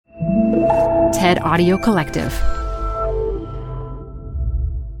TED Audio Collective.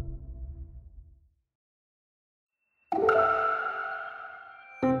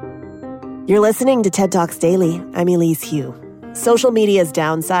 You're listening to TED Talks Daily. I'm Elise Hu. Social media's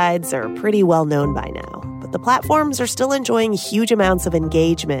downsides are pretty well known by now, but the platforms are still enjoying huge amounts of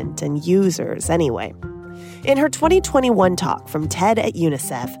engagement and users anyway. In her 2021 talk from TED at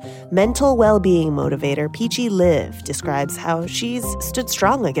UNICEF, mental well-being motivator Peachy Liv describes how she's stood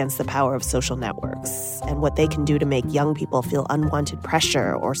strong against the power of social networks and what they can do to make young people feel unwanted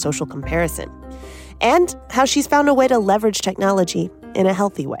pressure or social comparison, and how she's found a way to leverage technology in a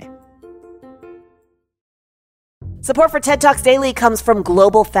healthy way. Support for TED Talks Daily comes from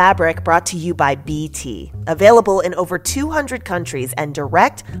Global Fabric, brought to you by BT. Available in over 200 countries and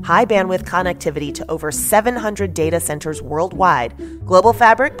direct, high-bandwidth connectivity to over 700 data centers worldwide, Global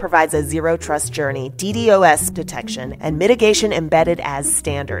Fabric provides a zero-trust journey, DDoS detection, and mitigation embedded as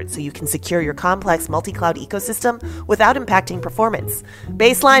standard, so you can secure your complex multi-cloud ecosystem without impacting performance.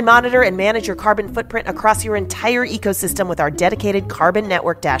 Baseline, monitor, and manage your carbon footprint across your entire ecosystem with our dedicated Carbon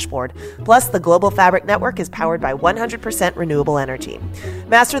Network dashboard. Plus, the Global Fabric network is powered by 100% renewable energy.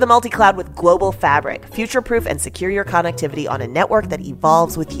 Master the multi-cloud with Global Fabric. Future-proof and secure your connectivity on a network that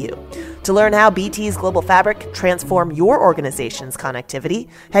evolves with you. To learn how BT's Global Fabric transform your organization's connectivity,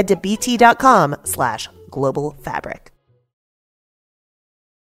 head to bt.com/Global Fabric.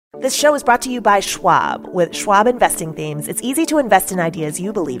 This show is brought to you by Schwab. With Schwab investing themes, it's easy to invest in ideas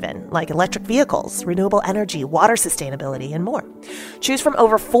you believe in, like electric vehicles, renewable energy, water sustainability, and more. Choose from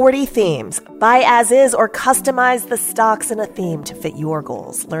over 40 themes. Buy as is or customize the stocks in a theme to fit your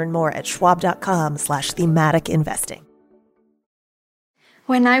goals. Learn more at schwab.com/thematic investing.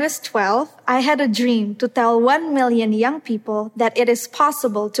 When I was 12, I had a dream to tell 1 million young people that it is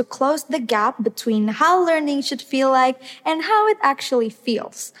possible to close the gap between how learning should feel like and how it actually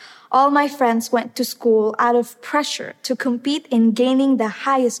feels. All my friends went to school out of pressure to compete in gaining the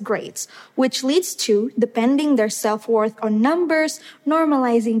highest grades, which leads to depending their self-worth on numbers,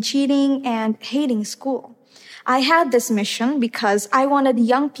 normalizing cheating, and hating school. I had this mission because I wanted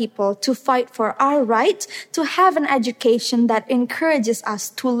young people to fight for our right to have an education that encourages us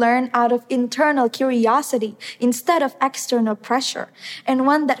to learn out of internal curiosity instead of external pressure, and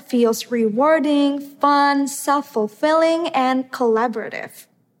one that feels rewarding, fun, self-fulfilling, and collaborative.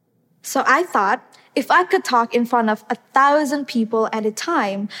 So I thought, if I could talk in front of 1,000 people at a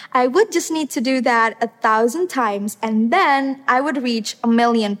time, I would just need to do that 1,000 times, and then I would reach 1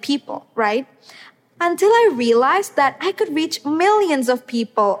 million people, right? Until I realized that I could reach millions of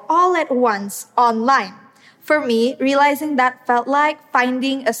people all at once online. For me, realizing that felt like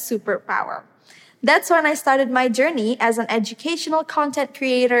finding a superpower. That's when I started my journey as an educational content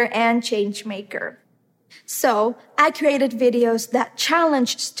creator and change maker. So, I created videos that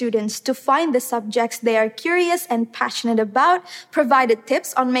challenged students to find the subjects they are curious and passionate about, provided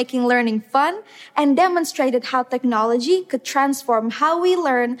tips on making learning fun, and demonstrated how technology could transform how we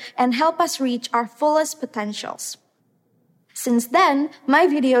learn and help us reach our fullest potentials. Since then, my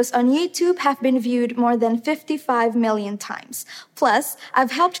videos on YouTube have been viewed more than 55 million times. Plus,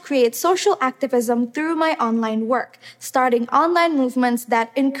 I've helped create social activism through my online work, starting online movements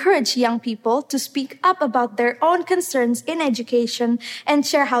that encourage young people to speak up about their own concerns in education and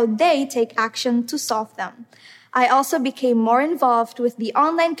share how they take action to solve them. I also became more involved with the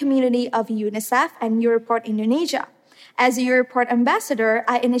online community of UNICEF and Europort Indonesia. As a Europort ambassador,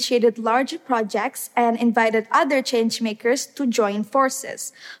 I initiated larger projects and invited other changemakers to join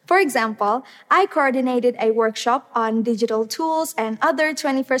forces. For example, I coordinated a workshop on digital tools and other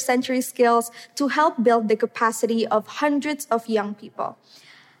 21st century skills to help build the capacity of hundreds of young people.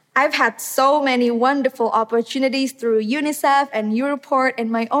 I've had so many wonderful opportunities through UNICEF and Europort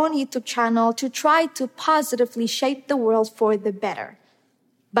and my own YouTube channel to try to positively shape the world for the better.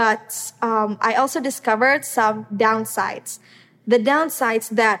 But I also discovered some downsides. The downsides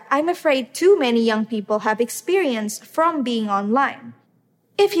that I'm afraid too many young people have experienced from being online.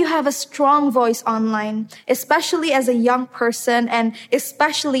 If you have a strong voice online, especially as a young person and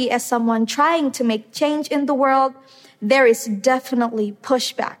especially as someone trying to make change in the world, there is definitely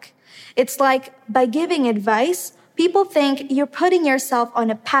pushback. It's like by giving advice, people think you're putting yourself on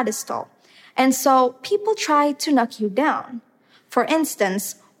a pedestal. And so people try to knock you down. For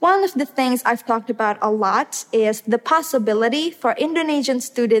instance, one of the things I've talked about a lot is the possibility for Indonesian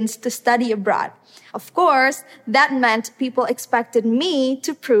students to study abroad. Of course, that meant people expected me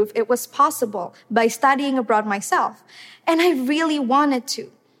to prove it was possible by studying abroad myself. And I really wanted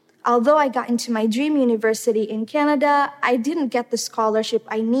to. Although I got into my dream university in Canada, I didn't get the scholarship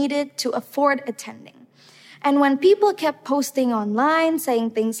I needed to afford attending. And when people kept posting online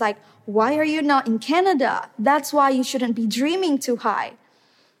saying things like, "Why are you not in Canada? That's why you shouldn't be dreaming too high,"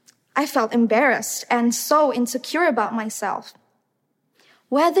 I felt embarrassed and so insecure about myself.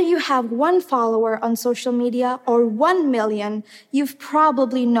 Whether you have 1 follower on social media or 1 million, you've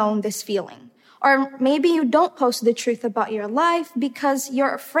probably known this feeling. Or maybe you don't post the truth about your life because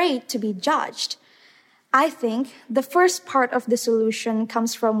you're afraid to be judged. I think the first part of the solution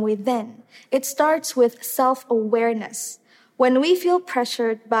comes from within. It starts with self-awareness. When we feel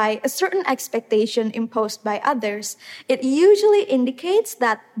pressured by a certain expectation imposed by others, it usually indicates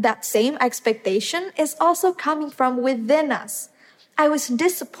that that same expectation is also coming from within us. I was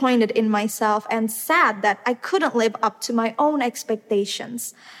disappointed in myself and sad that I couldn't live up to my own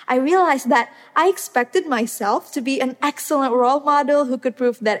expectations. I realized that I expected myself to be an excellent role model who could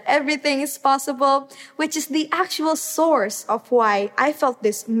prove that everything is possible, which is the actual source of why I felt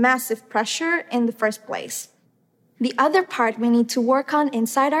this massive pressure in the first place. The other part we need to work on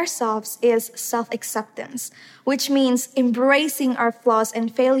inside ourselves is self-acceptance, which means embracing our flaws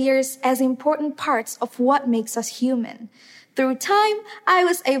and failures as important parts of what makes us human. Through time, I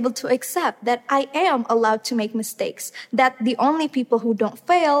was able to accept that I am allowed to make mistakes, that the only people who don't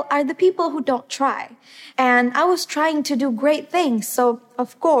fail are the people who don't try. And I was trying to do great things, so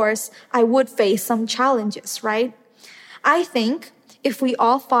of course, I would face some challenges, right? I think if we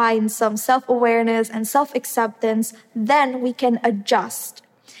all find some self-awareness and self-acceptance, then we can adjust.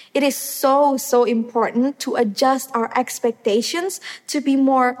 It is so important to adjust our expectations to be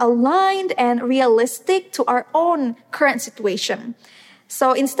more aligned and realistic to our own current situation.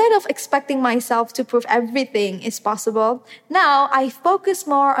 So instead of expecting myself to prove everything is possible, now I focus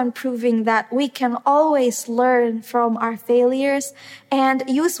more on proving that we can always learn from our failures and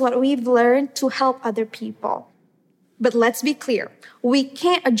use what we've learned to help other people. But let's be clear, we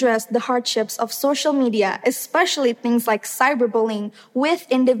can't address the hardships of social media, especially things like cyberbullying, with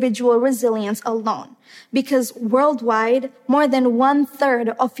individual resilience alone. Because worldwide, more than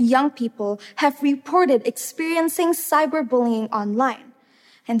 1/3 of young people have reported experiencing cyberbullying online.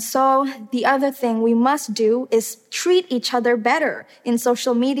 And so the other thing we must do is treat each other better in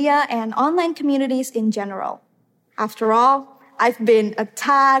social media and online communities in general. After all, I've been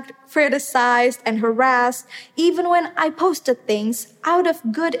attacked, criticized, and harassed even when I posted things out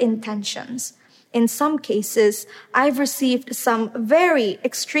of good intentions. In some cases, I've received some very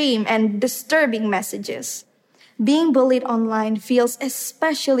extreme and disturbing messages. Being bullied online feels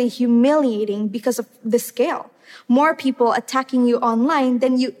especially humiliating because of the scale. More people attacking you online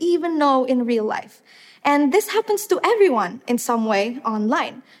than you even know in real life. And this happens to everyone in some way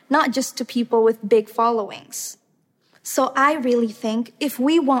online, not just to people with big followings. So I really think if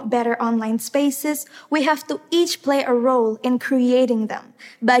we want better online spaces, we have to each play a role in creating them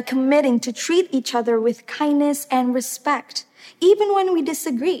by committing to treat each other with kindness and respect, even when we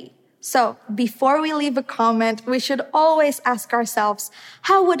disagree. So before we leave a comment, we should always ask ourselves,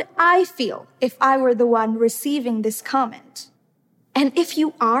 how would I feel if I were the one receiving this comment? And if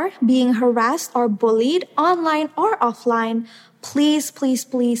you are being harassed or bullied online or offline, please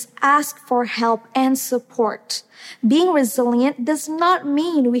ask for help and support. Being resilient does not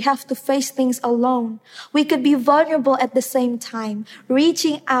mean we have to face things alone. We could be vulnerable at the same time,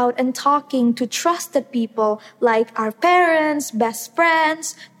 reaching out and talking to trusted people like our parents, best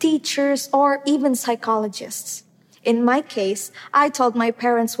friends, teachers, or even psychologists. In my case, I told my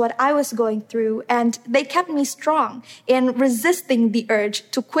parents what I was going through, and they kept me strong in resisting the urge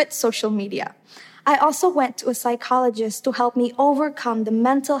to quit social media. I also went to a psychologist to help me overcome the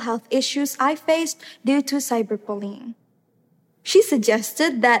mental health issues I faced due to cyberbullying. She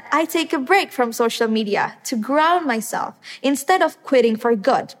suggested that I take a break from social media to ground myself instead of quitting for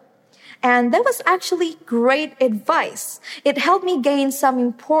good. And that was actually great advice. It helped me gain some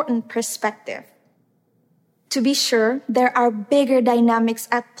important perspective. To be sure, there are bigger dynamics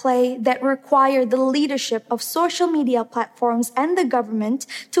at play that require the leadership of social media platforms and the government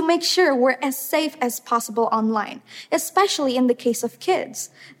to make sure we're as safe as possible online, especially in the case of kids.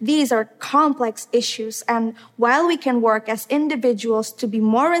 These are complex issues, and while we can work as individuals to be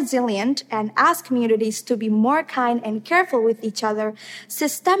more resilient and as communities to be more kind and careful with each other,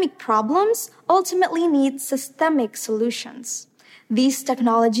 systemic problems ultimately need systemic solutions. These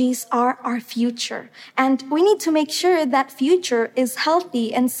technologies are our future, and we need to make sure that future is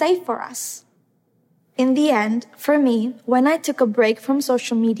healthy and safe for us. In the end, for me, when I took a break from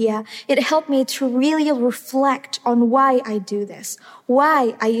social media, it helped me to really reflect on why I do this,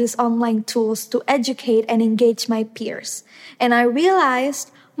 why I use online tools to educate and engage my peers. And I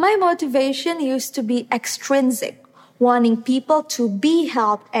realized my motivation used to be extrinsic, wanting people to be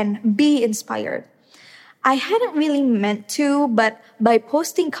helped and be inspired. I hadn't really meant to, but by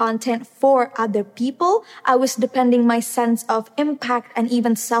posting content for other people, I was depending my sense of impact and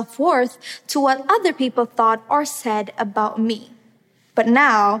even self-worth to what other people thought or said about me. But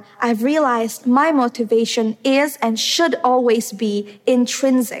now I've realized my motivation is and should always be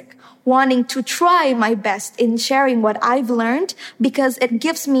intrinsic, wanting to try my best in sharing what I've learned because it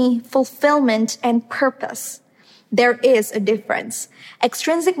gives me fulfillment and purpose. There is a difference.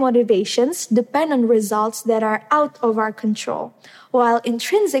 Extrinsic motivations depend on results that are out of our control, while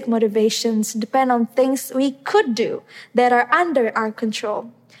intrinsic motivations depend on things we could do that are under our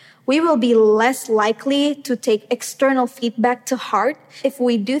control. We will be less likely to take external feedback to heart if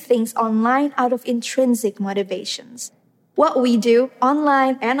we do things online out of intrinsic motivations. What we do,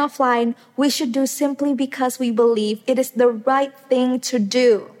 online and offline, we should do simply because we believe it is the right thing to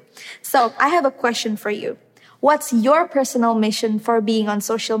do. So, I have a question for you. What's your personal mission for being on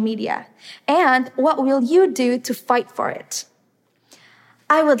social media? And what will you do to fight for it?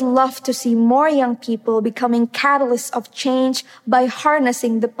 I would love to see more young people becoming catalysts of change by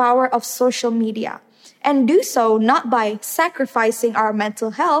harnessing the power of social media. And do so not by sacrificing our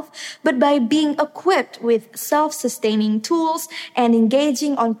mental health, but by being equipped with self-sustaining tools and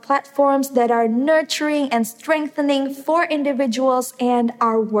engaging on platforms that are nurturing and strengthening for individuals and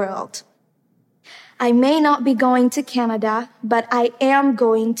our world. I may not be going to Canada, but I am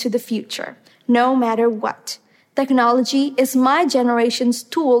going to the future, no matter what. Technology is my generation's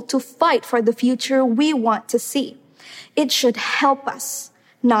tool to fight for the future we want to see. It should help us,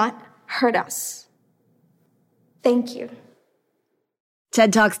 not hurt us. Thank you.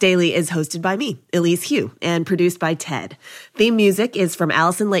 TED Talks Daily is hosted by me, Elise Hugh, and produced by TED. Theme music is from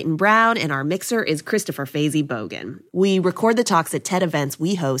Allison Leighton Brown, and our mixer is Christopher Fazy Bogan. We record the talks at TED events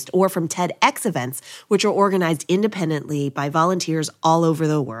we host or from TEDx events, which are organized independently by volunteers all over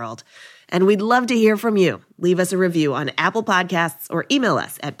the world. And we'd love to hear from you. Leave us a review on Apple Podcasts or email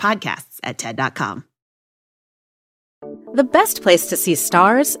us at podcasts@ted.com. The best place to see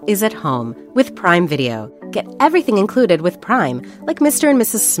stars is at home with Prime Video. Get everything included with Prime, like Mr. and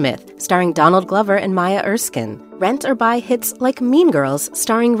Mrs. Smith, starring Donald Glover and Maya Erskine. Rent or buy hits like Mean Girls,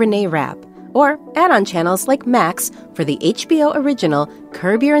 starring Renee Rapp. Or add-on channels like Max for the HBO original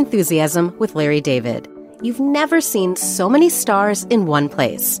Curb Your Enthusiasm with Larry David. You've never seen so many stars in one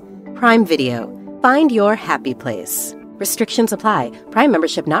place. Prime Video. Find your happy place. Restrictions apply. Prime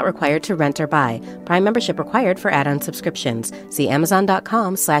membership not required to rent or buy. Prime membership required for add-on subscriptions. See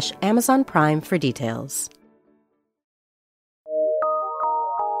Amazon.com/Amazon Prime for details.